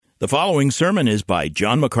The following sermon is by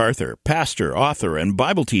John MacArthur, pastor, author, and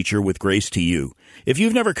Bible teacher with Grace to You. If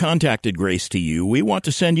you've never contacted Grace to You, we want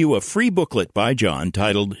to send you a free booklet by John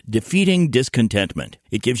titled Defeating Discontentment.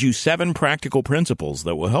 It gives you 7 practical principles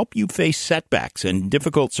that will help you face setbacks and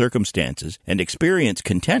difficult circumstances and experience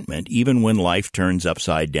contentment even when life turns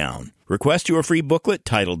upside down. Request your free booklet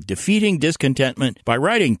titled Defeating Discontentment by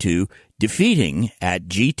writing to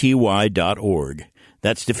defeating@gty.org.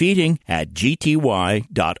 That's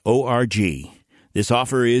defeating@gty.org. This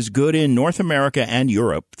offer is good in North America and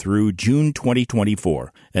Europe through June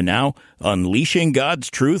 2024. And now, unleashing God's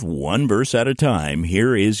truth one verse at a time,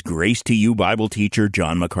 here is Grace to You Bible teacher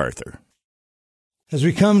John MacArthur. As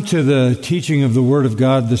we come to the teaching of the Word of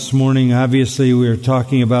God this morning, obviously we are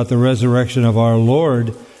talking about the resurrection of our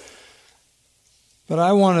Lord. But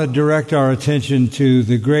I want to direct our attention to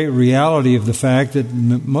the great reality of the fact that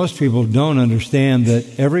most people don't understand that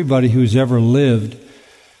everybody who's ever lived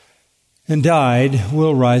and died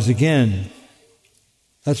will rise again.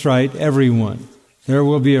 That's right, everyone. There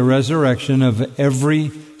will be a resurrection of every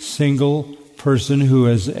single person who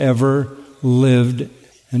has ever lived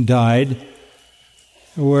and died.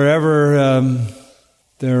 Wherever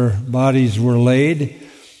their bodies were laid,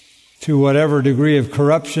 to whatever degree of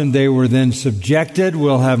corruption they were then subjected,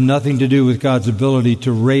 will have nothing to do with God's ability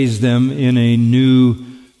to raise them in a new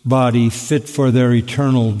body fit for their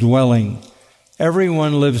eternal dwelling.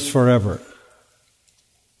 Everyone lives forever.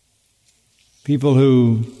 People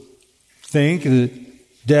who think that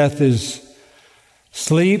death is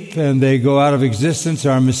sleep and they go out of existence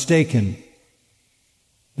are mistaken.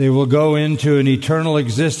 They will go into an eternal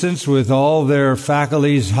existence with all their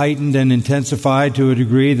faculties heightened and intensified to a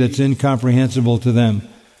degree that's incomprehensible to them.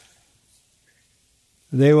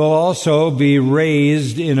 They will also be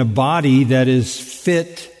raised in a body that is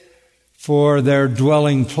fit for their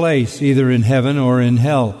dwelling place, either in heaven or in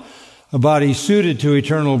hell. A body suited to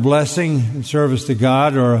eternal blessing and service to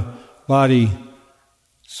God, or a body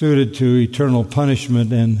suited to eternal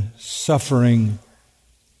punishment and suffering.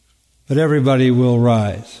 But everybody will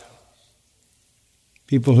rise.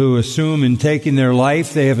 People who assume in taking their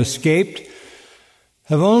life they have escaped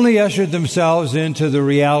have only ushered themselves into the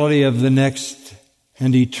reality of the next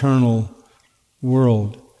and eternal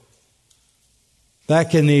world.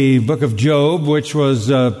 Back in the book of Job, which was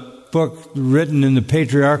a book written in the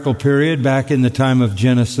patriarchal period back in the time of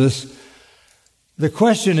Genesis, the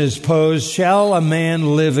question is posed, shall a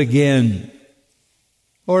man live again?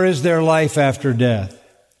 Or is there life after death?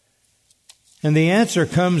 And the answer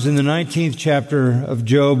comes in the 19th chapter of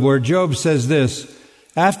Job, where Job says this,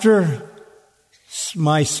 after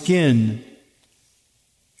my skin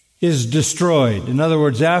is destroyed, in other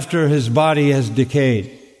words, after his body has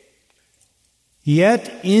decayed,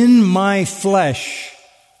 yet in my flesh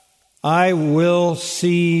I will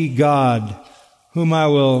see God, whom I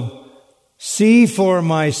will see for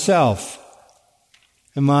myself,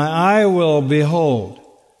 and my eye will behold,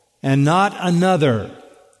 and not another.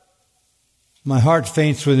 My heart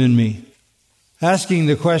faints within me. Asking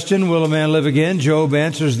the question, will a man live again? Job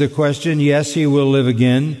answers the question, yes, he will live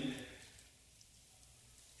again.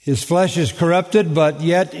 His flesh is corrupted, but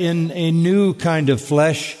yet in a new kind of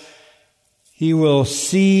flesh, he will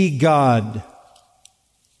see God.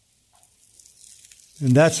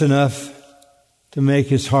 And that's enough to make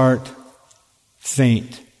his heart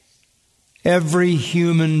faint. Every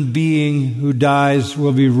human being who dies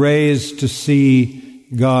will be raised to see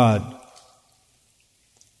God.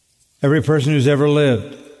 Every person who's ever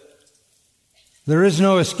lived. There is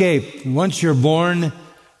no escape. Once you're born,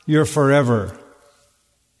 you're forever.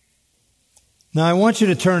 Now I want you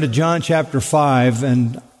to turn to John chapter 5,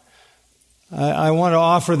 and I want to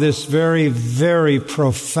offer this very, very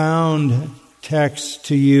profound text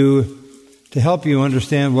to you to help you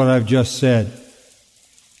understand what I've just said.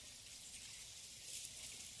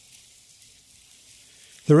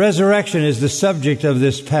 The resurrection is the subject of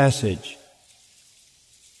this passage.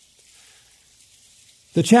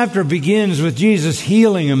 The chapter begins with Jesus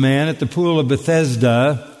healing a man at the pool of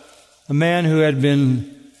Bethesda, a man who had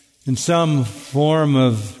been in some form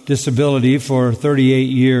of disability for 38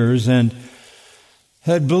 years and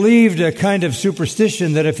had believed a kind of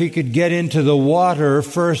superstition that if he could get into the water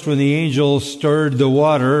first when the angel stirred the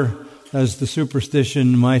water, as the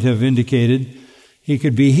superstition might have indicated, he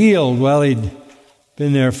could be healed. Well, he'd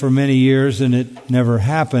been there for many years and it never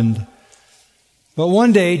happened. But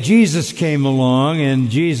one day, Jesus came along, and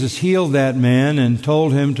Jesus healed that man and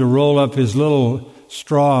told him to roll up his little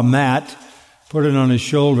straw mat, put it on his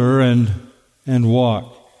shoulder, and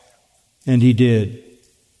walk. And he did.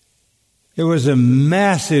 It was a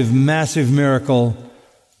massive, massive miracle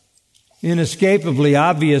inescapably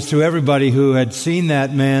obvious to everybody who had seen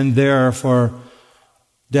that man there for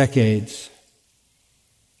decades.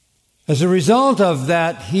 As a result of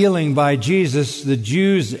that healing by Jesus, the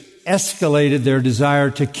Jews escalated their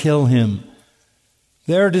desire to kill him.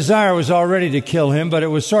 Their desire was already to kill him, but it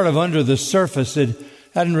was sort of under the surface. It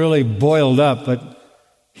hadn't really boiled up. But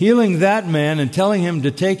healing that man and telling him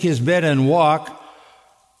to take his bed and walk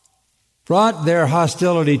brought their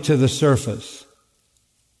hostility to the surface.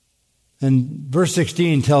 And verse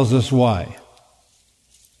 16 tells us why.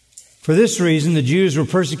 For this reason, the Jews were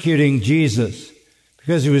persecuting Jesus,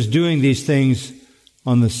 because he was doing these things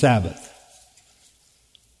on the Sabbath.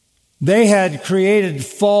 They had created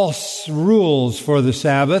false rules for the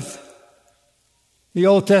Sabbath. The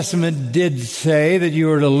Old Testament did say that you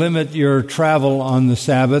were to limit your travel on the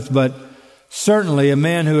Sabbath, but certainly a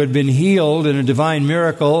man who had been healed in a divine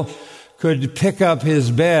miracle could pick up his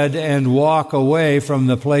bed and walk away from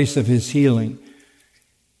the place of his healing.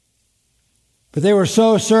 But they were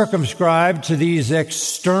so circumscribed to these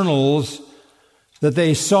externals that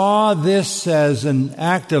they saw this as an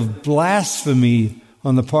act of blasphemy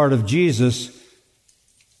on the part of Jesus,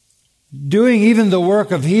 doing even the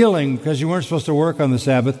work of healing, because you weren't supposed to work on the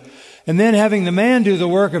Sabbath, and then having the man do the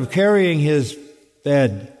work of carrying his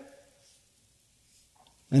bed.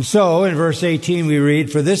 And so, in verse 18 we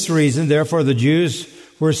read, "For this reason, therefore, the Jews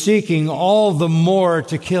were seeking all the more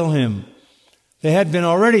to kill him." They had been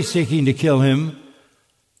already seeking to kill him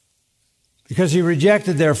because he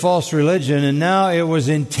rejected their false religion, and now it was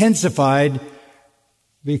intensified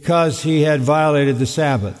because he had violated the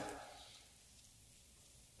Sabbath.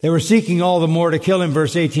 They were seeking all the more to kill him,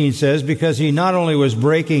 verse 18 says, because he not only was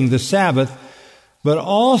breaking the Sabbath, but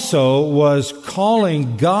also was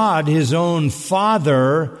calling God his own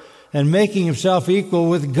Father and making himself equal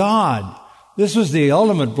with God. This was the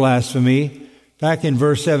ultimate blasphemy. Back in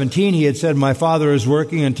verse 17, he had said, "My Father is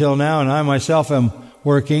working until now, and I myself am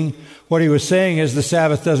working." What he was saying is the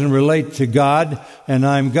Sabbath doesn't relate to God, and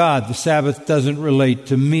I'm God. The Sabbath doesn't relate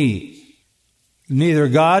to me. Neither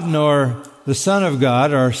God nor the Son of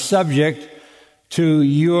God are subject to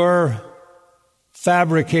your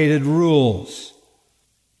fabricated rules.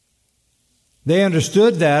 They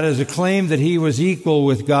understood that as a claim that he was equal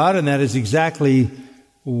with God, and that is exactly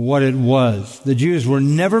what it was. The Jews were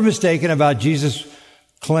never mistaken about Jesus'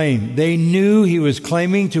 claim. They knew he was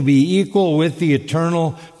claiming to be equal with the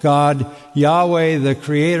eternal God, Yahweh, the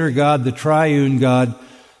Creator God, the triune God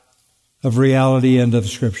of reality and of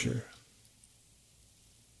Scripture.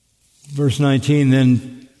 Verse 19,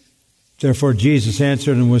 then, therefore Jesus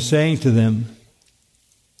answered and was saying to them,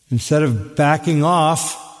 instead of backing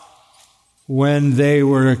off when they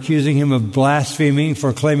were accusing him of blaspheming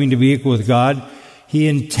for claiming to be equal with God, he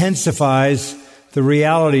intensifies the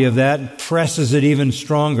reality of that, presses it even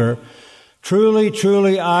stronger. "Truly,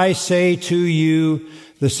 truly, I say to you,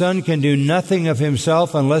 the Son can do nothing of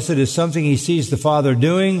himself unless it is something he sees the Father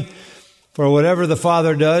doing. For whatever the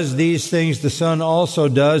Father does, these things the Son also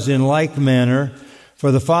does in like manner.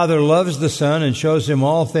 For the Father loves the Son and shows him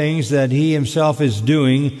all things that he himself is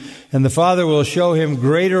doing. And the Father will show him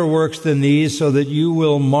greater works than these, so that you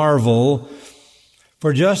will marvel.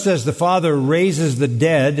 For just as the Father raises the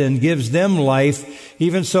dead and gives them life,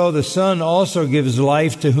 even so the Son also gives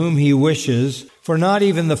life to whom he wishes. For not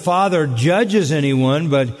even the Father judges anyone,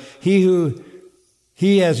 but he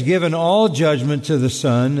has given all judgment to the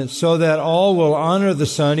Son, so that all will honor the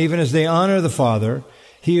Son, even as they honor the Father.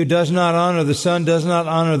 He who does not honor the Son does not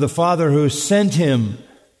honor the Father who sent him."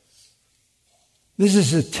 This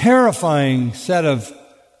is a terrifying set of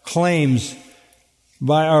claims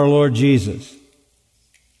by our Lord Jesus.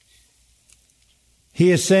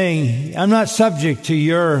 He is saying, I'm not subject to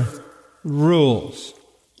your rules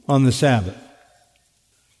on the Sabbath.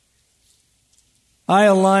 I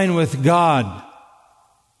align with God.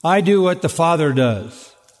 I do what the Father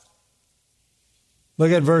does.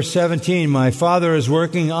 Look at verse 17. "My Father is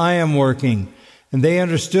working, I am working." And they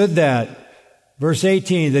understood that. Verse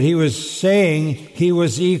 18, that he was saying he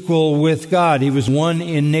was equal with God. He was one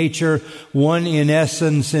in nature, one in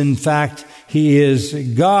essence. In fact, he is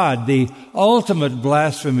God, the ultimate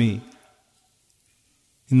blasphemy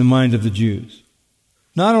in the mind of the Jews.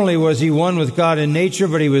 Not only was he one with God in nature,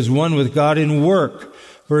 but he was one with God in work.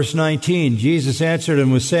 Verse 19, Jesus answered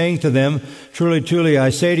and was saying to them, "Truly, truly,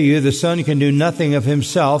 I say to you, the Son can do nothing of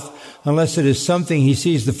himself unless it is something he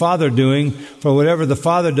sees the Father doing. For whatever the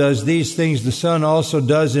Father does, these things the Son also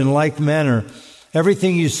does in like manner.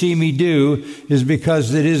 Everything you see me do is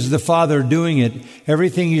because it is the Father doing it.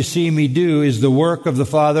 Everything you see me do is the work of the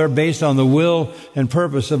Father based on the will and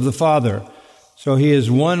purpose of the Father." So he is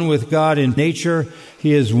one with God in nature.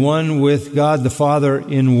 He is one with God the Father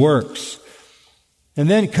in works. And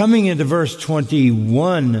then coming into verse 20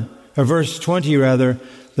 rather,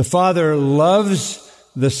 the Father loves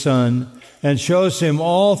the Son and shows him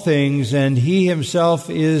all things and he himself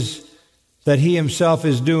is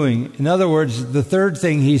doing. In other words, the third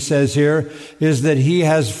thing he says here is that he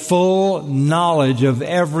has full knowledge of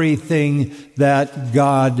everything that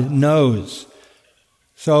God knows.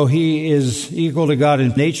 So he is equal to God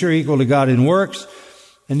in nature, equal to God in works,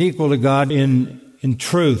 and equal to God in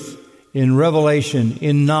truth, in revelation,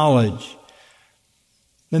 in knowledge.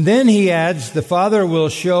 And then he adds, the Father will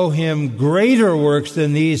show him greater works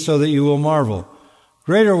than these so that you will marvel.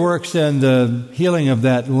 Greater works than the healing of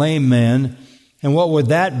that lame man. And what would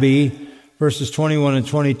that be? Verses 21 and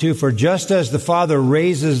 22. For just as the Father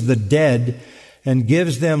raises the dead and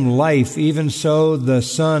gives them life, even so the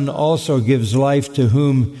Son also gives life to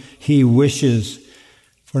whom he wishes.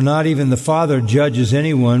 For not even the Father judges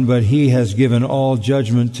anyone, but he has given all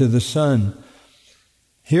judgment to the Son.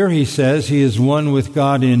 Here he says he is one with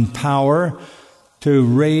God in power to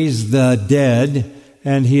raise the dead,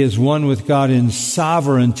 and he is one with God in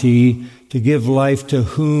sovereignty to give life to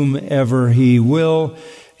whomever he will,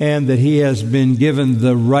 and that he has been given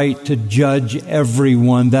the right to judge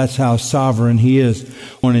everyone. That's how sovereign he is.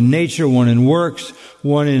 One in nature, one in works,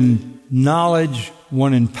 one in knowledge,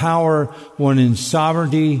 one in power, one in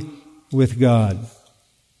sovereignty with God.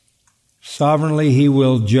 Sovereignly he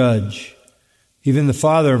will judge. Even the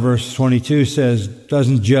Father, verse 22 says,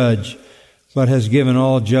 doesn't judge, but has given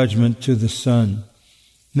all judgment to the Son.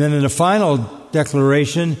 And then in the final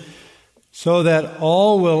declaration, so that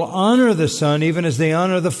all will honor the Son, even as they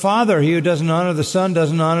honor the Father. He who doesn't honor the Son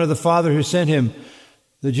doesn't honor the Father who sent him.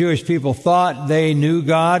 The Jewish people thought they knew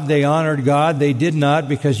God, they honored God. They did not,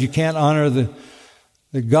 because you can't honor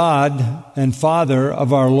the God and Father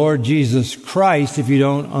of our Lord Jesus Christ if you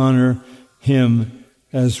don't honor him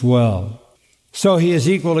as well. So he is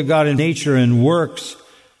equal to God in nature and works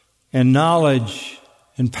and knowledge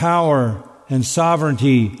and power and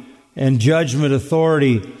sovereignty and judgment,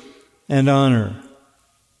 authority, and honor.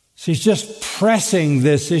 So he's just pressing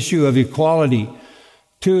this issue of equality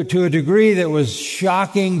to a degree that was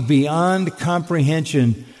shocking beyond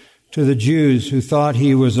comprehension to the Jews who thought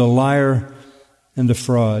he was a liar and a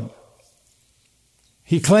fraud.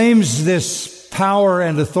 He claims this power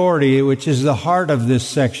and authority, which is the heart of this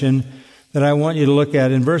section that I want you to look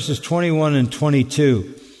at in verses 21 and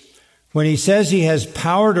 22. When he says he has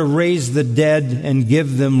power to raise the dead and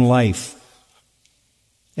give them life.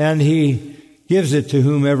 And he gives it to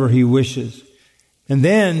whomever he wishes. And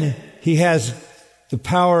then he has the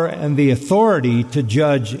power and the authority to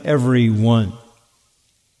judge everyone.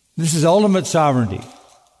 This is ultimate sovereignty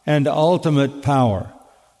and ultimate power.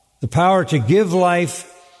 The power to give life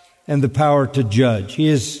and the power to judge. He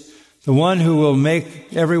is the one who will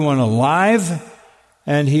make everyone alive,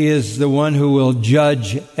 and he is the one who will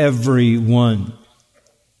judge everyone.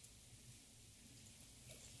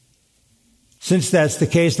 Since that's the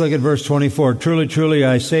case, look at verse 24. Truly, truly,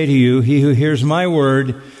 I say to you, he who hears my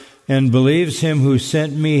word and believes him who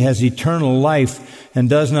sent me has eternal life and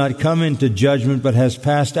does not come into judgment, but has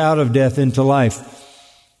passed out of death into life.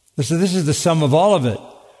 So this is the sum of all of it.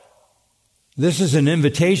 This is an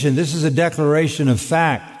invitation. This is a declaration of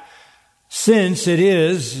fact. Since it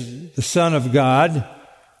is the Son of God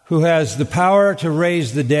who has the power to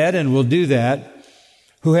raise the dead and will do that,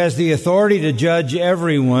 who has the authority to judge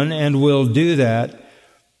everyone and will do that,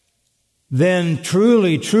 then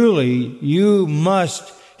truly, truly, you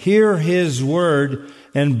must hear his word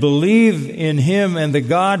and believe in him and the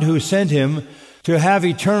God who sent him to have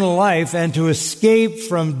eternal life and to escape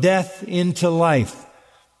from death into life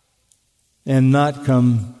and not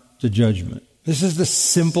come to judgment. This is the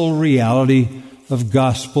simple reality of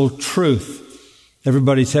gospel truth.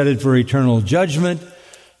 Everybody's headed for eternal judgment.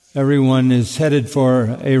 Everyone is headed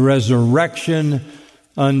for a resurrection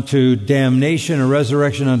unto damnation, a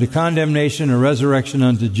resurrection unto condemnation, a resurrection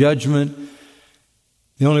unto judgment.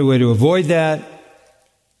 The only way to avoid that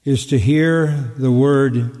is to hear the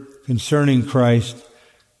word concerning Christ,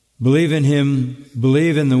 believe in him,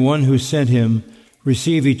 believe in the one who sent him,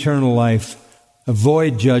 receive eternal life,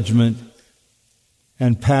 avoid judgment,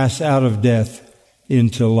 and pass out of death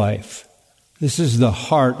into life. This is the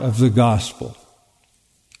heart of the gospel.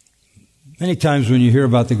 Many times when you hear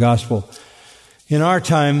about the gospel, in our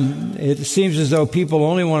time, it seems as though people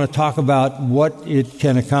only want to talk about what it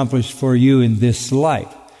can accomplish for you in this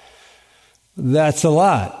life. That's a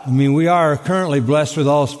lot. I mean, we are currently blessed with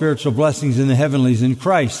all spiritual blessings in the heavenlies in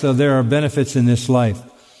Christ, so there are benefits in this life.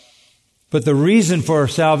 But the reason for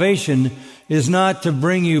salvation is not to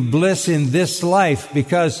bring you bliss in this life,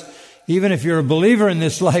 because even if you're a believer in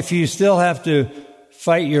this life, you still have to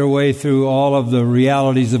fight your way through all of the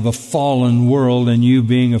realities of a fallen world and you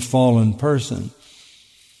being a fallen person.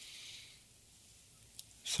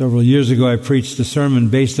 Several years ago, I preached a sermon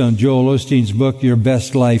based on Joel Osteen's book, Your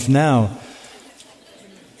Best Life Now.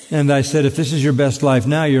 And I said, if this is your best life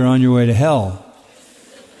now, you're on your way to hell.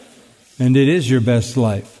 And it is your best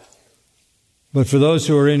life. But for those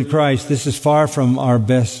who are in Christ, this is far from our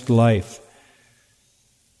best life.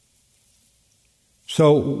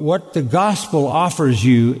 So what the gospel offers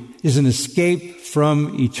you is an escape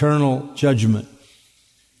from eternal judgment.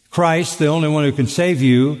 Christ, the only one who can save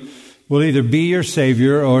you, will either be your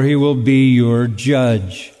Savior or He will be your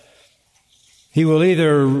judge. He will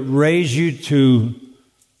either raise you to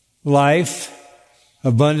life,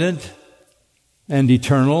 abundant and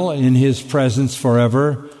eternal in His presence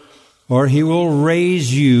forever, or He will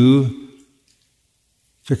raise you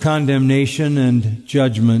to condemnation and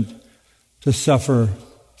judgment, to suffer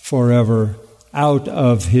forever out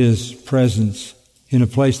of His presence in a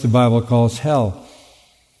place the Bible calls hell.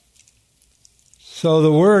 So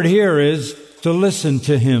the word here is to listen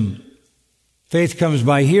to Him. Faith comes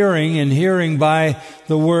by hearing, and hearing by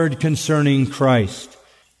the word concerning Christ.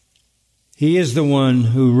 He is the one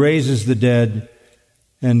who raises the dead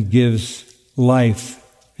and gives life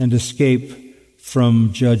and escape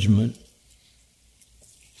from judgment.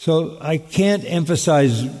 So I can't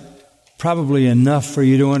emphasize probably enough for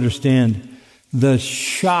you to understand the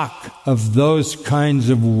shock of those kinds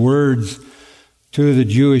of words to the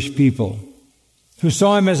Jewish people, who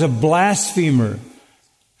saw Him as a blasphemer.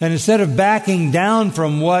 And instead of backing down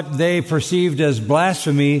from what they perceived as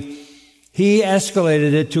blasphemy, He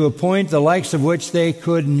escalated it to a point the likes of which they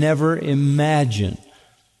could never imagine.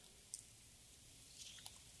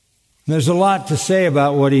 There's a lot to say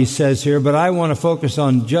about what He says here, but I want to focus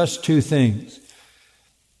on just two things.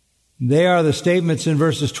 They are the statements in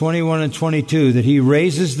verses 21 and 22 that He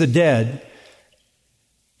raises the dead,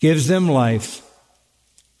 gives them life,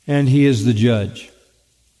 and He is the judge.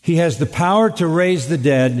 He has the power to raise the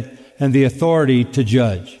dead and the authority to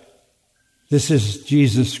judge. This is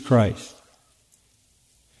Jesus Christ.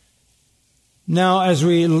 Now, as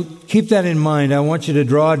we keep that in mind, I want you to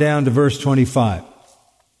draw down to verse 25.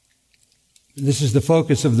 This is the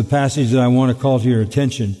focus of the passage that I want to call to your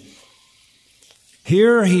attention.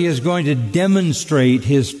 Here He is going to demonstrate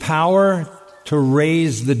His power to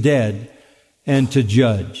raise the dead and to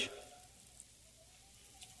judge.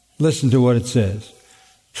 Listen to what it says.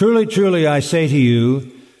 Truly, truly, I say to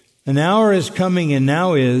you, an hour is coming and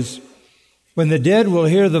now is, when the dead will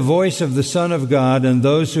hear the voice of the Son of God, and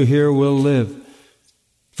those who hear will live.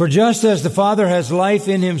 For just as the Father has life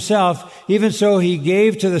in Himself, even so He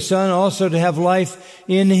gave to the Son also to have life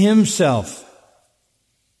in Himself.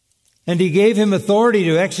 And He gave Him authority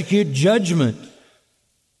to execute judgment,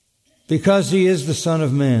 because He is the Son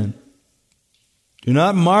of Man. Do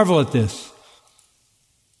not marvel at this.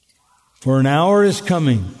 For an hour is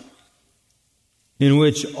coming in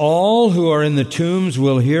which all who are in the tombs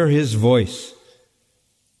will hear His voice.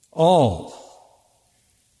 All.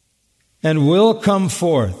 And will come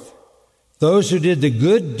forth, those who did the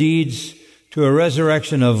good deeds to a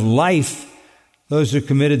resurrection of life, those who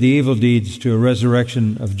committed the evil deeds to a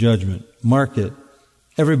resurrection of judgment. Mark it.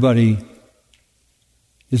 Everybody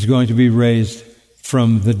is going to be raised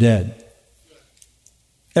from the dead.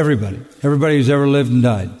 Everybody. Everybody who's ever lived and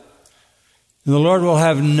died. And the Lord will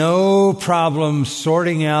have no problem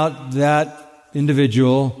sorting out that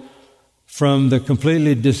individual from the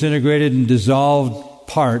completely disintegrated and dissolved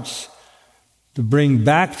parts to bring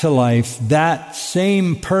back to life that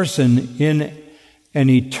same person in an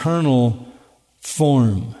eternal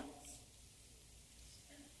form.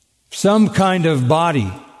 Some kind of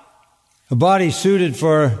body, a body suited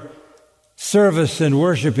for service and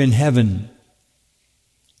worship in heaven.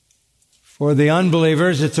 For the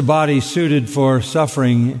unbelievers, it's a body suited for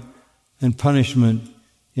suffering and punishment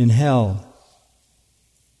in hell.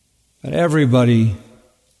 But everybody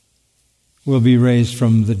will be raised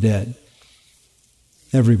from the dead.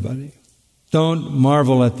 Everybody. Don't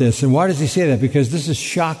marvel at this. And why does He say that? Because this is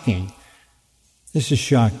shocking. This is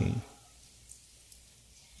shocking.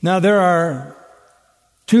 Now, there are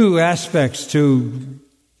two aspects to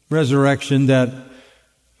resurrection that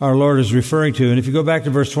our Lord is referring to. And if you go back to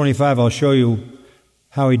verse 25, I'll show you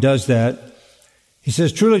how He does that. He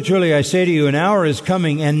says, Truly, truly, I say to you, an hour is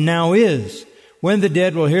coming, and now is, when the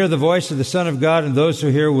dead will hear the voice of the Son of God, and those who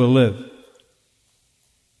hear will live.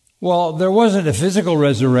 Well, there wasn't a physical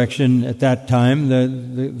resurrection at that time.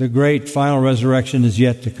 The great final resurrection is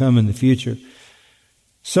yet to come in the future.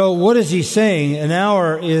 So what is he saying? An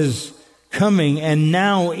hour is coming, and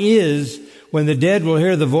now is, when the dead will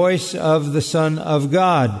hear the voice of the Son of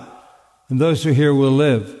God, and those who hear will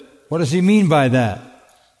live. What does he mean by that?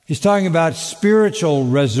 He's talking about spiritual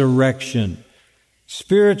resurrection.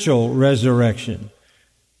 Spiritual resurrection.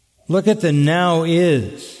 Look at the now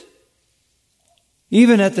is.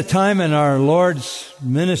 Even at the time in our Lord's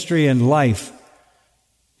ministry and life,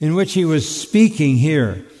 in which he was speaking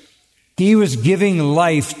here, he was giving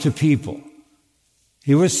life to people.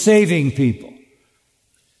 He was saving people.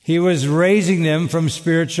 He was raising them from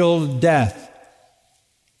spiritual death.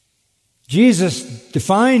 Jesus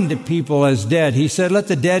defined people as dead. He said, let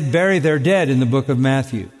the dead bury their dead in the book of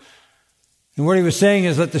Matthew. And what he was saying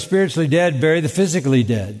is, let the spiritually dead bury the physically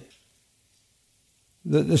dead.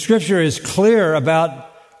 The scripture is clear about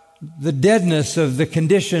the deadness of the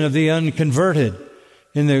condition of the unconverted.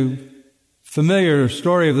 In the familiar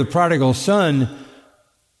story of the prodigal son,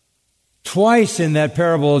 twice in that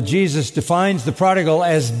parable, Jesus defines the prodigal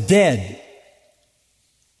as dead.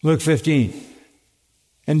 Luke 15.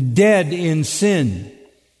 And dead in sin.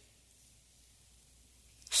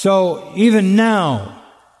 So even now,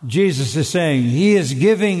 Jesus is saying he is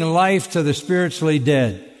giving life to the spiritually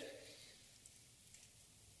dead.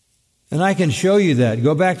 And I can show you that.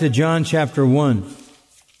 Go back to John chapter 1.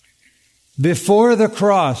 Before the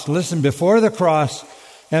cross, listen, before the cross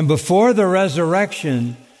and before the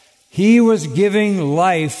resurrection, he was giving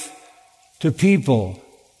life to people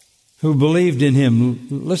who believed in him.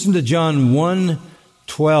 Listen to John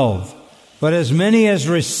 1:12. But as many as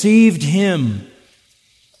received him,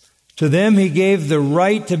 to them he gave the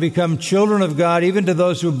right to become children of God, even to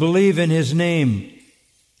those who believe in his name.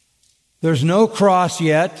 There's no cross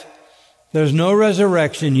yet. There's no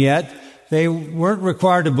resurrection yet. They weren't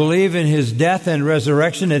required to believe in his death and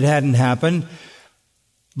resurrection. It hadn't happened.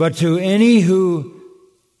 But to any who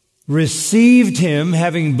received him,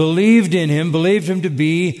 having believed in him, believed him to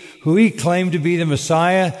be who he claimed to be, the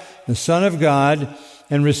Messiah, the Son of God,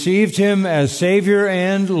 and received him as Savior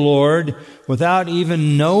and Lord without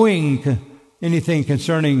even knowing anything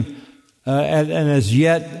concerning an as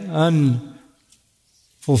yet unfulfilled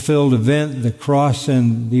event, the cross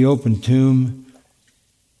and the open tomb.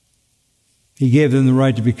 He gave them the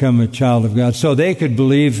right to become a child of God. So they could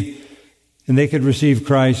believe and they could receive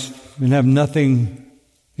Christ and have nothing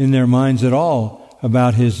in their minds at all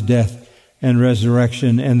about his death and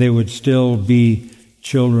resurrection, and they would still be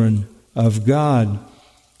children of God.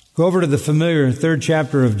 Go over to the familiar 3rd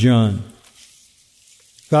chapter of John.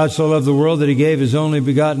 God so loved the world that he gave his only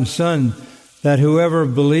begotten Son, that whoever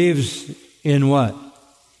believes in what?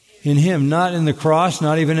 In him, not in the cross,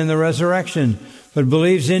 not even in the resurrection, but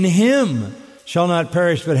believes in him, shall not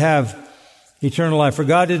perish but have eternal life. For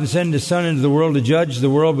God didn't send his Son into the world to judge the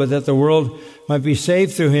world, but that the world might be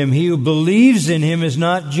saved through him. He who believes in him is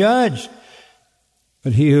not judged,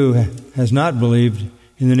 but he who has not believed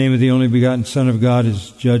in the name of the only begotten Son of God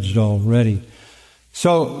is judged already.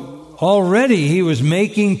 So already he was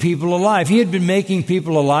making people alive. He had been making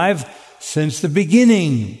people alive since the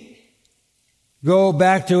beginning. Go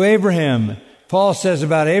back to Abraham. Paul says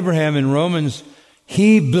about Abraham in Romans,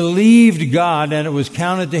 he believed God and it was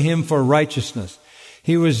counted to him for righteousness.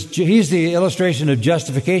 He's the illustration of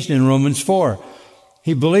justification in Romans 4.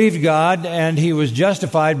 He believed God and he was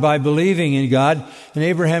justified by believing in God. And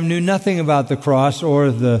Abraham knew nothing about the cross or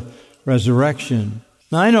the resurrection.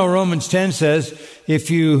 Now I know Romans 10 says, if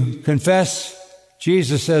you confess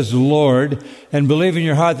Jesus as Lord and believe in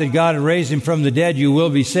your heart that God raised him from the dead, you will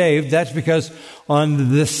be saved. That's because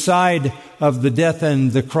on this side of the death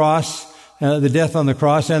and the cross, the death on the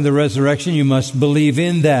cross and the resurrection, you must believe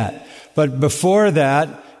in that. But before that,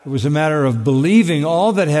 it was a matter of believing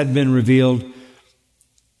all that had been revealed,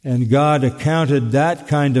 and God accounted that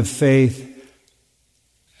kind of faith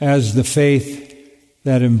as the faith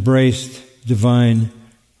that embraced divine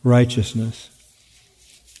righteousness.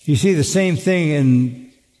 You see the same thing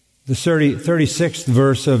in the 36th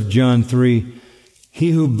verse of John 3. He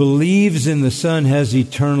who believes in the Son has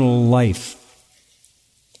eternal life.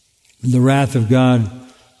 The wrath of God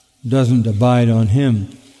doesn't abide on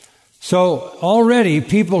him. So already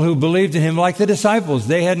people who believed in him, like the disciples,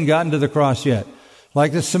 they hadn't gotten to the cross yet.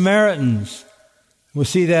 Like the Samaritans. We'll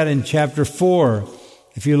see that in chapter 4.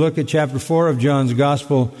 If you look at chapter 4 of John's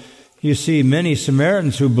Gospel, you see many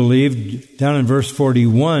Samaritans who believed. Down in verse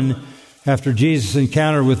 41, after Jesus'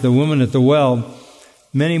 encounter with the woman at the well,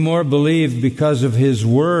 many more believed because of his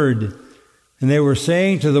word. And they were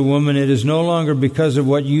saying to the woman, "It is no longer because of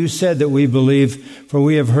what you said that we believe, for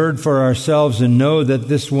we have heard for ourselves and know that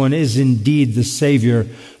this one is indeed the Savior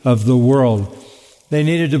of the world." They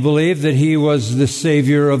needed to believe that he was the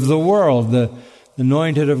Savior of the world, the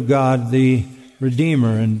anointed of God, the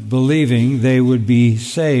Redeemer, and believing they would be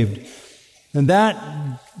saved. And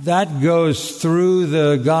that goes through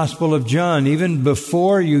the Gospel of John. Even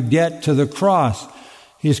before you get to the cross,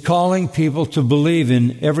 he's calling people to believe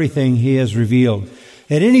in everything he has revealed.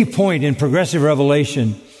 At any point in progressive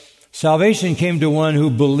revelation, salvation came to one who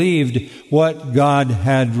believed what God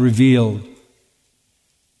had revealed.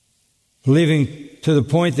 Believing to the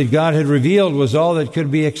point that God had revealed was all that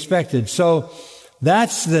could be expected. So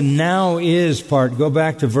that's the now is part. Go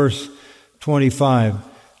back to verse 25.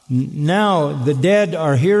 Now the dead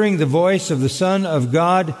are hearing the voice of the Son of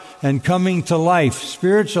God and coming to life.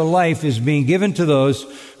 Spiritual life is being given to those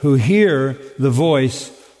who hear the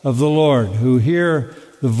voice of the Lord, who hear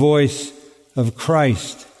the voice of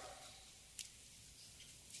Christ.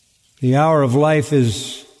 The hour of life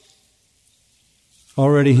is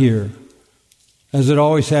already here. As it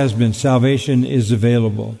always has been, salvation is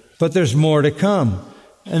available. But there's more to come.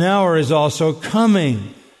 An hour is also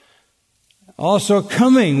coming. Also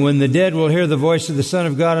coming when the dead will hear the voice of the Son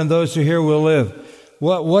of God, and those who hear will live.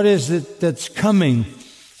 What is it that's coming?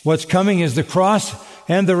 What's coming is the cross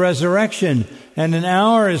and the resurrection. And an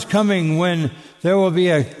hour is coming when there will be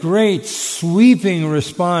a great sweeping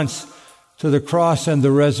response to the cross and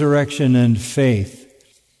the resurrection, and faith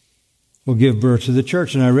will give birth to the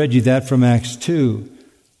church. And I read you that from Acts 2.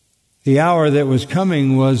 The hour that was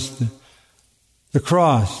coming was the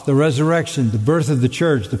cross, the resurrection, the birth of the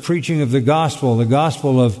church, the preaching of the gospel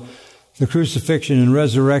of the crucifixion and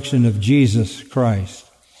resurrection of Jesus Christ.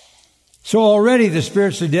 So already the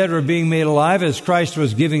spiritually dead were being made alive as Christ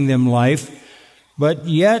was giving them life. But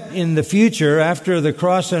yet in the future, after the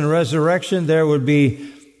cross and resurrection, there would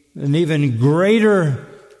be an even greater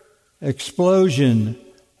explosion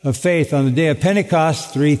of faith. On the day of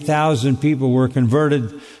Pentecost, 3,000 people were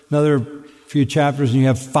converted. Another few chapters and you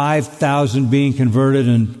have 5,000 being converted,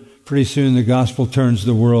 and pretty soon the gospel turns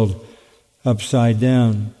the world upside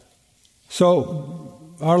down.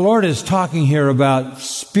 So our Lord is talking here about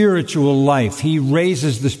spiritual life. He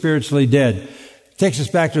raises the spiritually dead. Takes us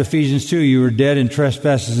back to Ephesians 2. You were dead in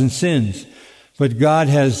trespasses and sins, but God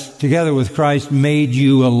has, together with Christ, made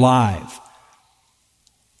you alive.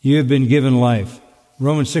 You have been given life.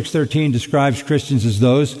 Romans 6:13 describes Christians as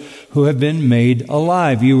those who have been made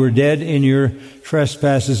alive. You were dead in your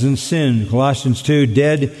trespasses and sin. Colossians 2,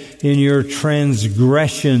 dead in your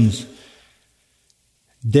transgressions.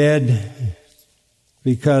 Dead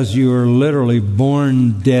because you were literally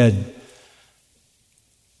born dead.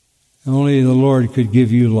 Only the Lord could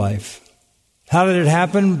give you life. How did it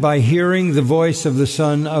happen? By hearing the voice of the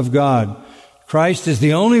Son of God. Christ is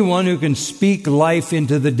the only one who can speak life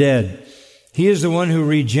into the dead. He is the one who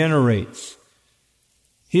regenerates.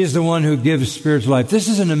 He is the one who gives spiritual life. This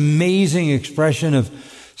is an amazing expression of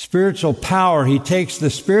spiritual power. He takes the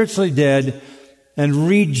spiritually dead and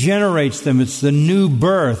regenerates them. It's the new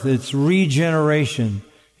birth. It's regeneration.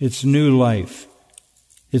 It's new life.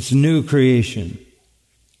 It's new creation.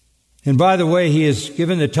 And by the way, he is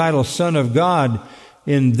given the title Son of God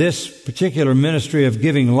in this particular ministry of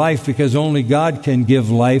giving life because only God can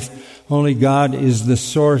give life. Only God is the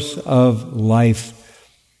source of life.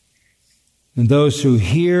 And those who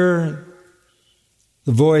hear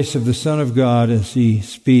the voice of the Son of God as he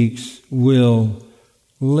speaks will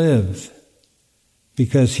live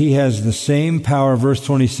because he has the same power, verse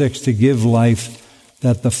 26, to give life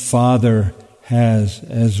that the Father has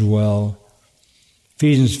as well.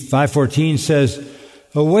 Ephesians 5:14 says,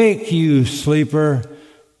 "Awake, you sleeper,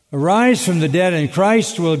 arise from the dead, and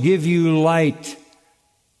Christ will give you light."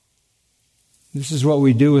 This is what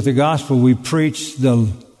we do with the gospel. We preach the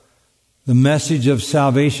message of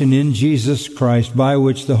salvation in Jesus Christ, by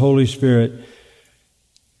which the Holy Spirit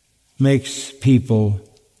makes people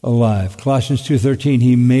alive. Colossians 2:13,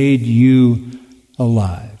 he made you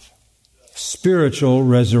alive. Spiritual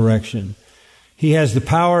resurrection. He has the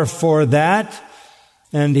power for that,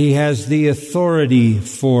 and he has the authority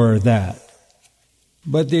for that.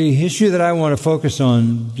 But the issue that I want to focus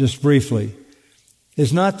on just briefly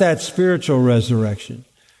is not that spiritual resurrection,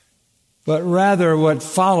 but rather what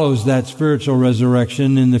follows that spiritual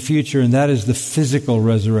resurrection in the future, and that is the physical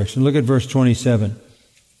resurrection. Look at verse 27.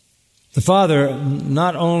 The Father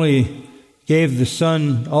not only gave the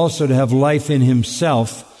Son also to have life in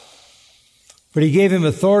himself, but he gave him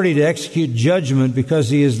authority to execute judgment because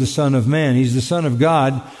he is the Son of Man. He's the Son of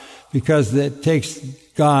God. because it takes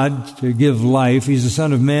God to give life. He's the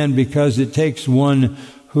Son of Man because it takes one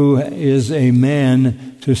who is a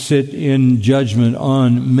man to sit in judgment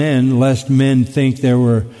on men, lest men think they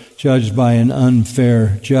were judged by an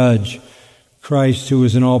unfair judge. Christ, who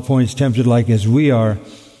was in all points tempted like as we are,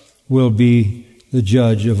 will be the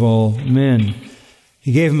judge of all men.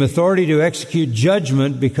 He gave him authority to execute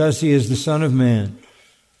judgment because he is the Son of Man.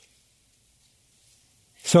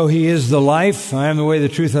 So he is the life. I am the way, the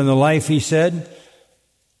truth, and the life, he said.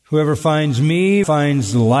 Whoever finds me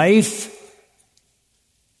finds life.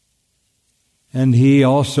 And he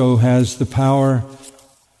also has the power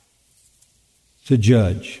to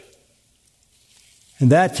judge.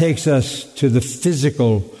 And that takes us to the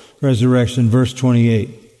physical resurrection, verse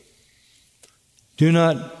 28. Do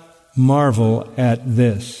not marvel at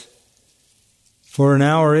this, for an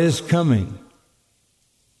hour is coming.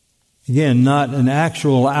 Again, not an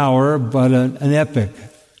actual hour, but an epoch,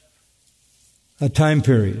 a time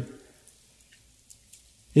period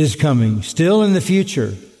is coming, still in the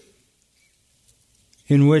future,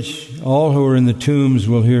 in which all who are in the tombs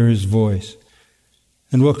will hear his voice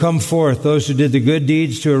and will come forth, those who did the good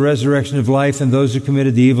deeds to a resurrection of life, and those who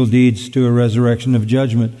committed the evil deeds to a resurrection of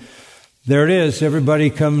judgment. There it is. Everybody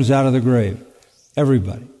comes out of the grave.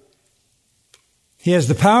 Everybody. He has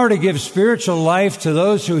the power to give spiritual life to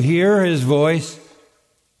those who hear his voice,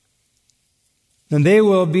 and they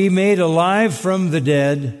will be made alive from the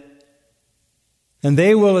dead, and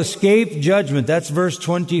they will escape judgment. That's verse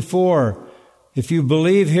 24. If you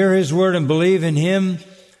believe, hear his word, and believe in him,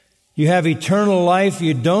 you have eternal life.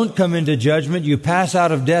 You don't come into judgment. You pass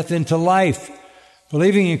out of death into life.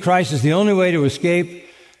 Believing in Christ is the only way to escape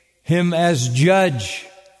him as judge,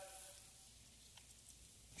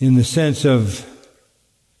 in the sense of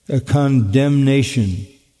a condemnation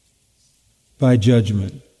by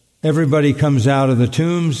judgment. Everybody comes out of the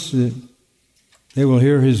tombs. They will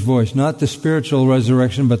hear his voice. Not the spiritual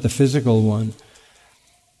resurrection, but the physical one.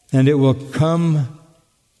 And it will come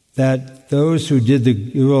that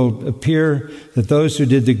it will appear that those who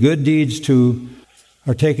did the good deeds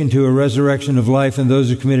are taken to a resurrection of life, and those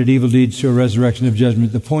who committed evil deeds to a resurrection of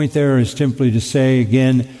judgment. The point there is simply to say,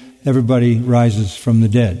 again, everybody rises from the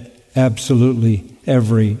dead. Absolutely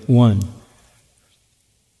every one.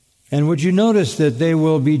 And would you notice that they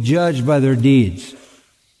will be judged by their deeds?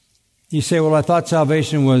 You say, well, I thought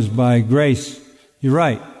salvation was by grace. You're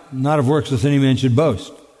right. Not of works, lest any man should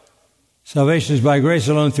boast. Salvation is by grace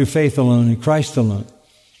alone, through faith alone, in Christ alone.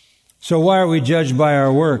 So why are we judged by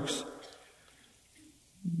our works?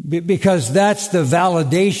 Because that's the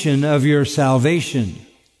validation of your salvation.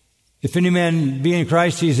 If any man be in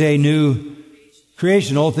Christ, he's a new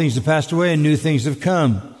creation. Old things have passed away and new things have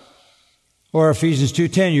come. Or Ephesians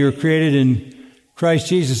 2:10, you're created in Christ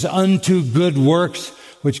Jesus unto good works,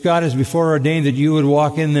 which God has before ordained that you would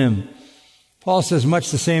walk in them. Paul says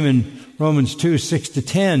much the same in Romans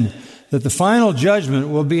 2:6-10, that the final judgment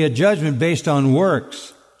will be a judgment based on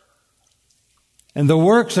works. And the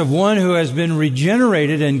works of one who has been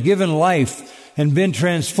regenerated and given life and been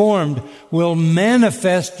transformed will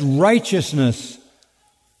manifest righteousness.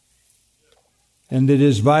 And it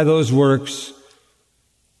is by those works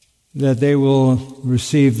that they will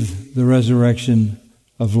receive the resurrection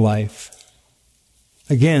of life.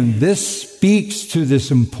 Again, this speaks to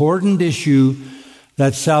this important issue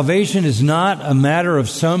that salvation is not a matter of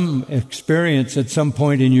some experience at some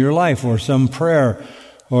point in your life, or some prayer,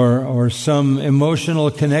 or some emotional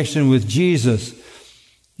connection with Jesus.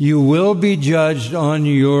 You will be judged on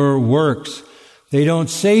your works. They don't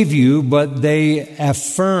save you, but they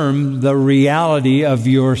affirm the reality of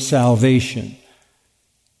your salvation.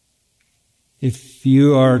 If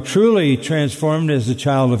you are truly transformed as a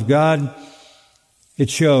child of God, it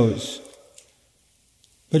shows.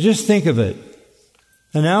 But just think of it.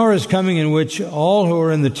 An hour is coming in which all who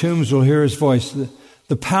are in the tombs will hear his voice.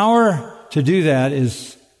 The power to do that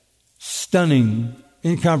is stunning,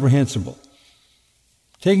 incomprehensible.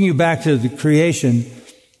 Taking you back to the creation,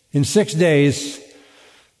 in 6 days,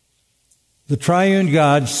 the triune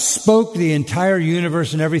God spoke the entire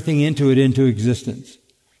universe and everything into it into existence.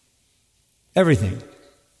 Everything.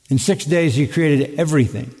 In 6 days, he created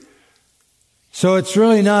everything. So it's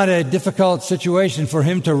really not a difficult situation for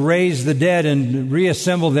him to raise the dead and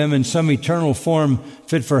reassemble them in some eternal form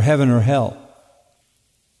fit for heaven or hell.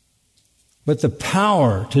 But the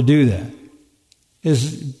power to do that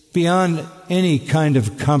is beyond any kind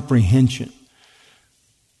of comprehension.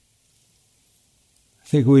 I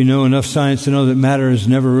think we know enough science to know that matter is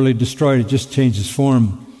never really destroyed. It just changes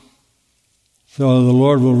form. So the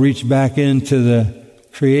Lord will reach back into the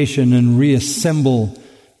creation and reassemble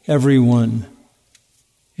everyone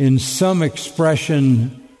in some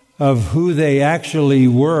expression of who they actually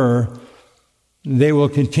were. They will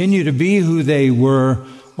continue to be who they were,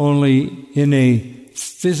 only in a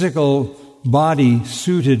physical body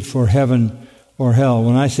suited for heaven or hell.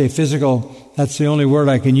 When I say physical, that's the only word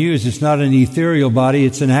I can use. It's not an ethereal body,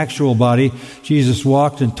 it's an actual body. Jesus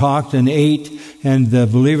walked and talked and ate, and the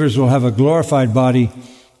believers will have a glorified body.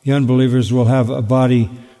 The unbelievers will have a body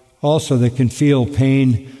also that can feel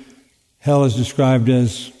pain. Hell is described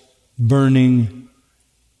as burning,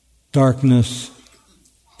 darkness,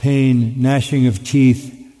 pain, gnashing of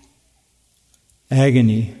teeth,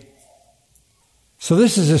 agony. So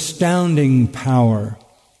this is astounding power.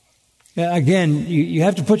 Again, you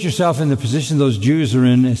have to put yourself in the position those Jews are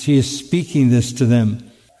in as he is speaking this to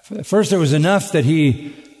them. First, it was enough that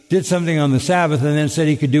he did something on the Sabbath and then said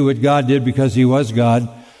he could do what God did because he was God.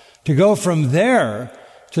 To go from there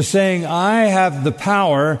to saying, I have the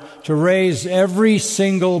power to raise every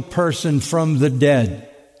single person from the dead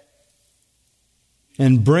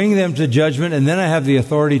and bring them to judgment, and then I have the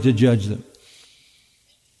authority to judge them.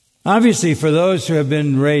 Obviously, for those who have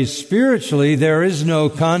been raised spiritually, there is no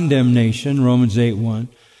condemnation, Romans 8:1.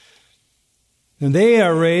 And they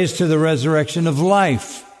are raised to the resurrection of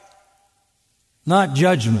life, not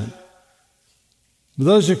judgment.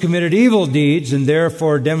 Those who committed evil deeds and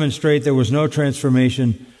therefore demonstrate there was no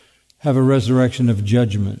transformation have a resurrection of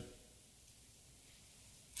judgment.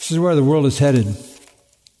 This is where the world is headed.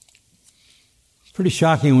 Pretty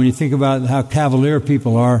shocking when you think about how cavalier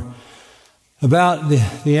people are about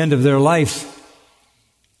the end of their life,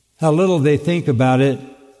 how little they think about it.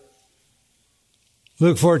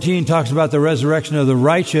 Luke 14 talks about the resurrection of the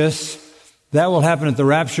righteous. That will happen at the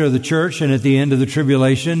rapture of the church and at the end of the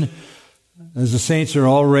tribulation, as the saints are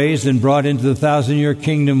all raised and brought into the 1,000-year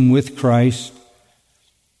kingdom with Christ.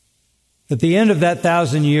 At the end of that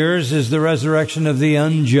 1,000 years is the resurrection of the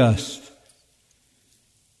unjust.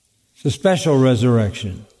 It's a special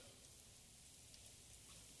resurrection.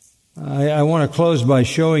 I want to close by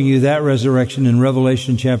showing you that resurrection in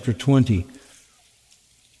Revelation chapter 20.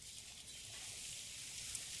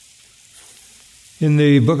 In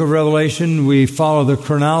the book of Revelation, we follow the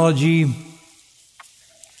chronology.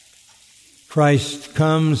 Christ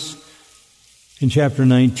comes in chapter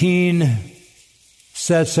 19,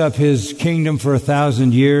 sets up his kingdom for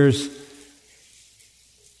 1,000 years.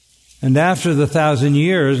 And after the 1,000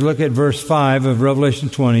 years, look at verse 5 of Revelation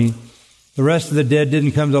 20, the rest of the dead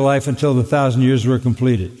didn't come to life until the 1,000 years were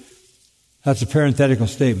completed. That's a parenthetical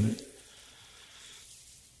statement.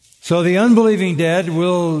 So the unbelieving dead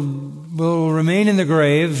will remain in the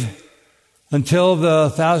grave until the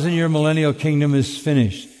 1,000-year millennial kingdom is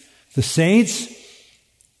finished. The saints,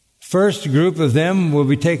 first group of them will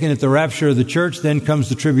be taken at the rapture of the church. Then comes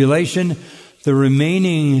the tribulation. The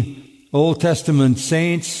remaining Old Testament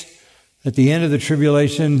saints at the end of the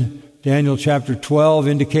tribulation, Daniel chapter 12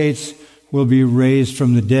 indicates, will be raised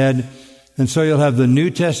from the dead. And so you'll have the New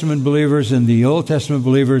Testament believers and the Old Testament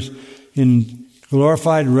believers in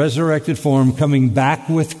glorified, resurrected form coming back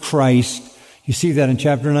with Christ. You see that in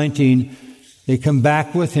chapter 19. They come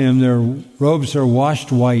back with him. Their robes are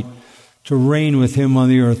washed white to reign with him on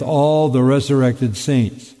the earth, all the resurrected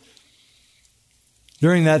saints.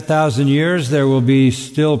 During that 1,000 years, there will be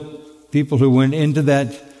still people who went into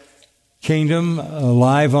that kingdom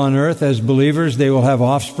alive on earth as believers. They will have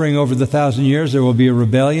offspring over the 1,000 years. There will be a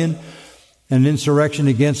rebellion, an insurrection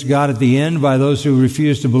against God at the end by those who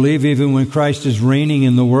refuse to believe even when Christ is reigning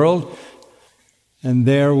in the world. And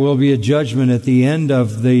there will be a judgment at the end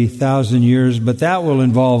of the 1,000 years, but that will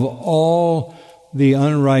involve all the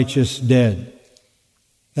unrighteous dead.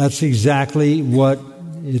 That's exactly what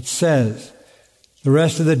it says. The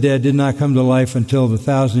rest of the dead did not come to life until the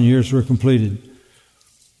 1,000 years were completed.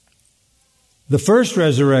 The first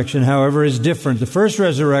resurrection, however, is different. The first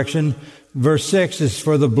resurrection, verse 6, is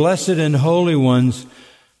for the blessed and holy ones.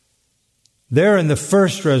 They're in the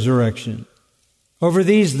first resurrection. Over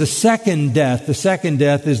these, the second death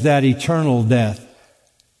is that eternal death,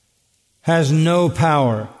 has no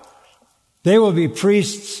power. They will be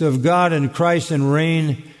priests of God and Christ and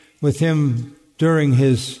reign with him during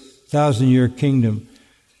his 1,000-year kingdom.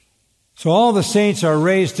 So all the saints are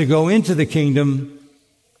raised to go into the kingdom,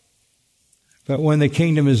 but when the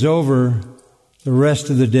kingdom is over, the rest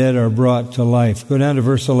of the dead are brought to life. Go down to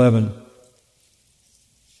verse 11.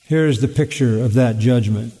 Here's the picture of that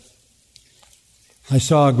judgment. I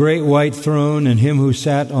saw a great white throne and him who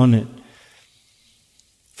sat on it,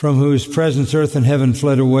 from whose presence earth and heaven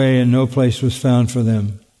fled away, and no place was found for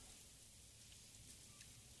them.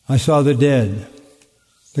 I saw the dead,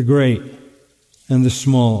 the great and the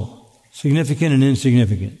small, significant and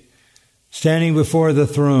insignificant, standing before the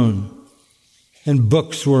throne, and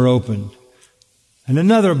books were opened. And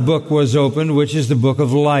another book was opened, which is the book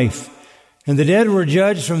of life. And the dead were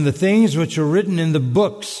judged from the things which were written in the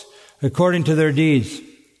books, according to their deeds.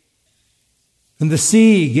 And the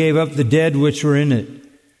sea gave up the dead which were in it.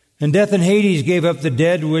 And death and Hades gave up the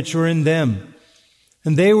dead which were in them.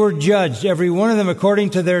 And they were judged, every one of them according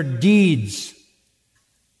to their deeds.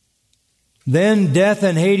 Then death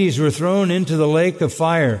and Hades were thrown into the lake of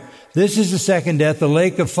fire. This is the second death, the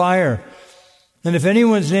lake of fire. And if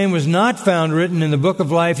anyone's name was not found written in the book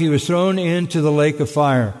of life, he was thrown into the lake of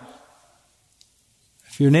fire.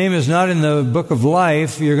 If your name is not in the book of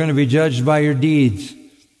life, you're going to be judged by your deeds.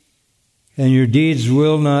 And your deeds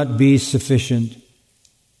will not be sufficient.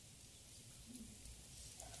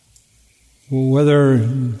 Whether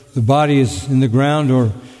the body is in the ground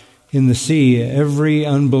or in the sea, every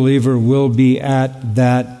unbeliever will be at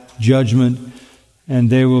that judgment, and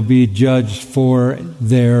they will be judged for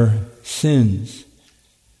their sins,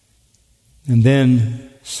 and then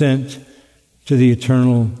sent to the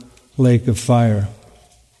eternal lake of fire.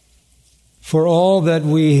 For all that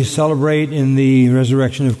we celebrate in the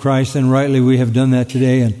resurrection of Christ, and rightly we have done that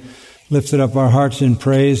today and lifted up our hearts in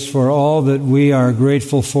praise, for all that we are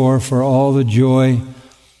grateful for all the joy,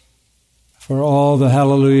 for all the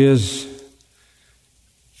hallelujahs,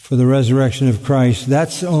 for the resurrection of Christ,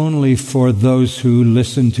 that's only for those who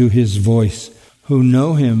listen to His voice, who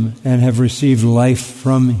know Him and have received life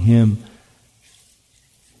from Him.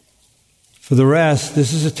 For the rest,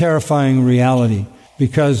 this is a terrifying reality,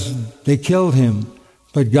 because they killed Him,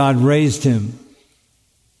 but God raised Him.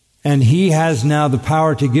 And He has now the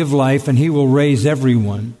power to give life, and He will raise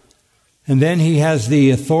everyone. And then He has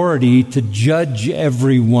the authority to judge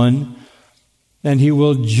everyone, and He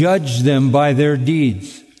will judge them by their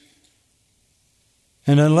deeds.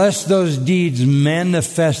 And unless those deeds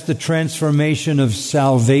manifest the transformation of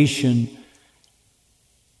salvation,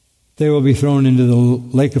 they will be thrown into the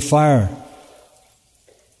lake of fire.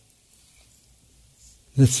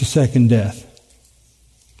 That's the second death.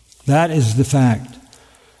 That is the fact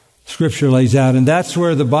Scripture lays out. And that's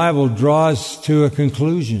where the Bible draws to a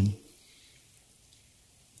conclusion.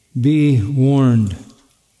 Be warned.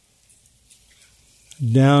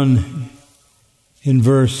 Down in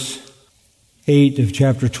verse 8 of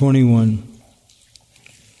chapter 21.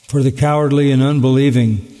 For the cowardly and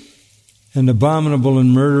unbelieving and abominable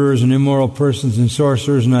and murderers and immoral persons and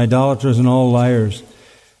sorcerers and idolaters and all liars,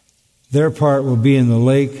 their part will be in the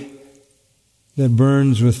lake that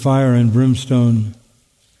burns with fire and brimstone,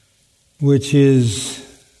 which is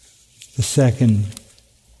the second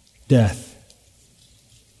death.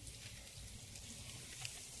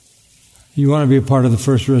 You want to be a part of the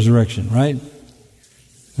first resurrection, right?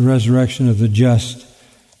 The resurrection of the just,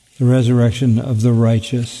 the resurrection of the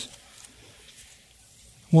righteous.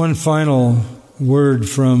 One final word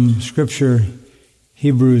from Scripture,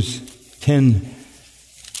 Hebrews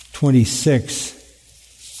 10:26.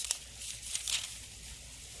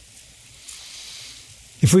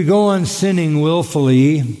 If we go on sinning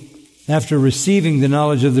willfully after receiving the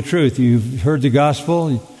knowledge of the truth, you've heard the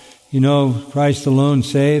gospel, you know Christ alone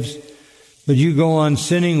saves, but you go on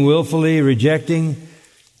sinning willfully, rejecting,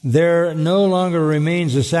 there no longer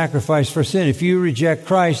remains a sacrifice for sin. If you reject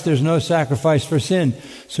Christ, there's no sacrifice for sin.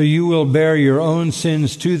 So you will bear your own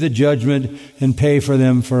sins to the judgment and pay for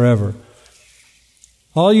them forever.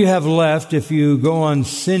 All you have left, if you go on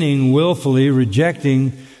sinning willfully,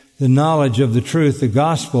 rejecting the knowledge of the truth, the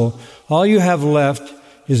gospel, all you have left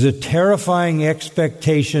is a terrifying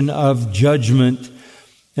expectation of judgment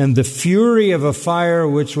and the fury of a fire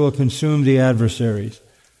which will consume the adversaries.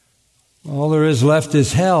 All there is left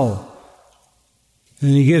is hell.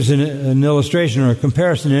 And he gives an illustration or a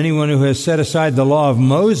comparison. Anyone who has set aside the law of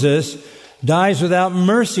Moses dies without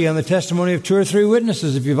mercy on the testimony of 2 or 3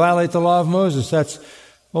 witnesses. If you violate the law of Moses, that's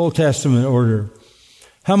Old Testament order.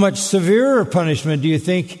 How much severer punishment do you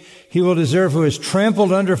think he will deserve who has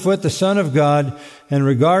trampled underfoot the Son of God and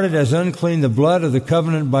regarded as unclean the blood of the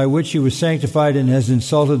covenant by which he was sanctified and has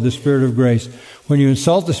insulted the Spirit of grace? When you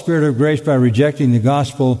insult the Spirit of grace by rejecting the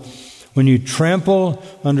gospel, when you trample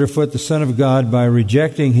underfoot the Son of God by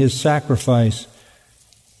rejecting His sacrifice,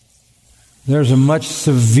 there's a much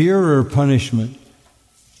severer punishment.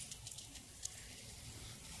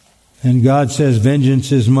 And God says,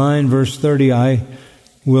 vengeance is mine, verse 30, I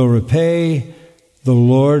will repay, the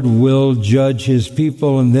Lord will judge His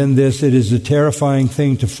people. And then this, it is a terrifying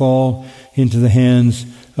thing to fall into the hands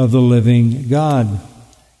of the living God.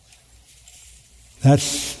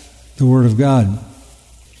 That's the Word of God.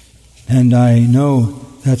 And I know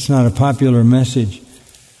that's not a popular message,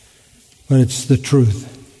 but it's the truth.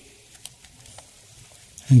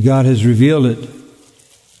 And God has revealed it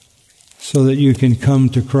so that you can come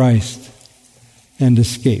to Christ and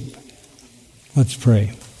escape. Let's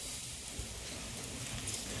pray.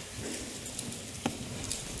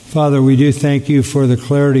 Father, we do thank you for the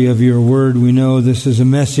clarity of your word. We know this is a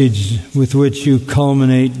message with which you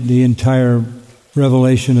culminate the entire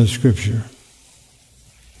revelation of Scripture.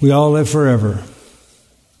 We all live forever.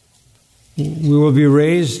 We will be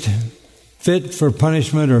raised fit for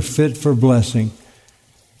punishment or fit for blessing,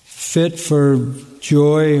 fit for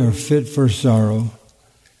joy or fit for sorrow,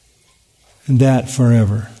 and that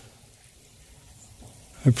forever.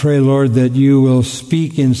 I pray, Lord, that you will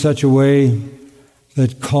speak in such a way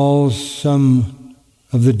that calls some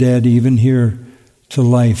of the dead, even here, to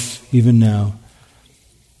life, even now.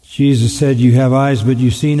 Jesus said, you have eyes, but you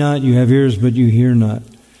see not. You have ears, but you hear not.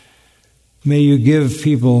 May you give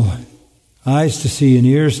people eyes to see and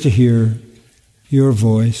ears to hear your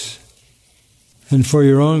voice. And for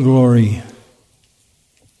your own glory,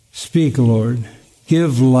 speak, Lord.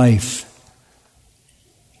 Give life.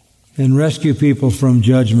 And rescue people from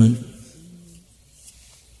judgment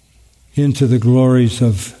into the glories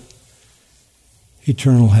of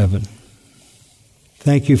eternal heaven.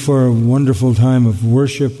 Thank you for a wonderful time of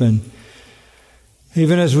worship, and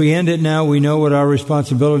even as we end it now, we know what our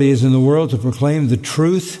responsibility is in the world, to proclaim the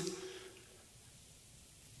truth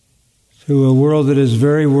to a world that is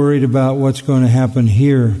very worried about what's going to happen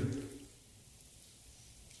here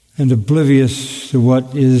and oblivious to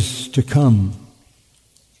what is to come.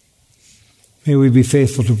 May we be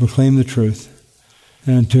faithful to proclaim the truth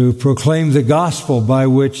and to proclaim the gospel by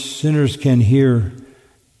which sinners can hear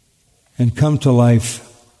and come to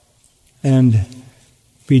life and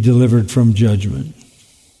be delivered from judgment.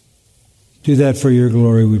 Do that for your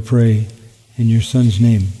glory, we pray, in your Son's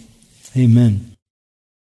name. Amen.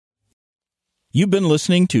 You've been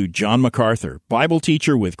listening to John MacArthur, Bible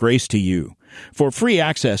teacher with Grace to You. For free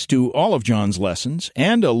access to all of John's lessons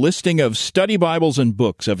and a listing of study Bibles and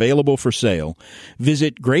books available for sale,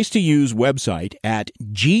 visit Grace to You's website at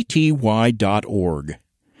gty.org.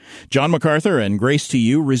 John MacArthur and Grace to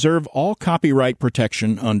You reserve all copyright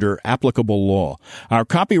protection under applicable law. Our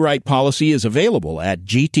copyright policy is available at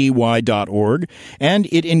gty.org, and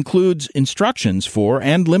it includes instructions for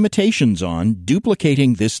and limitations on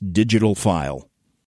duplicating this digital file.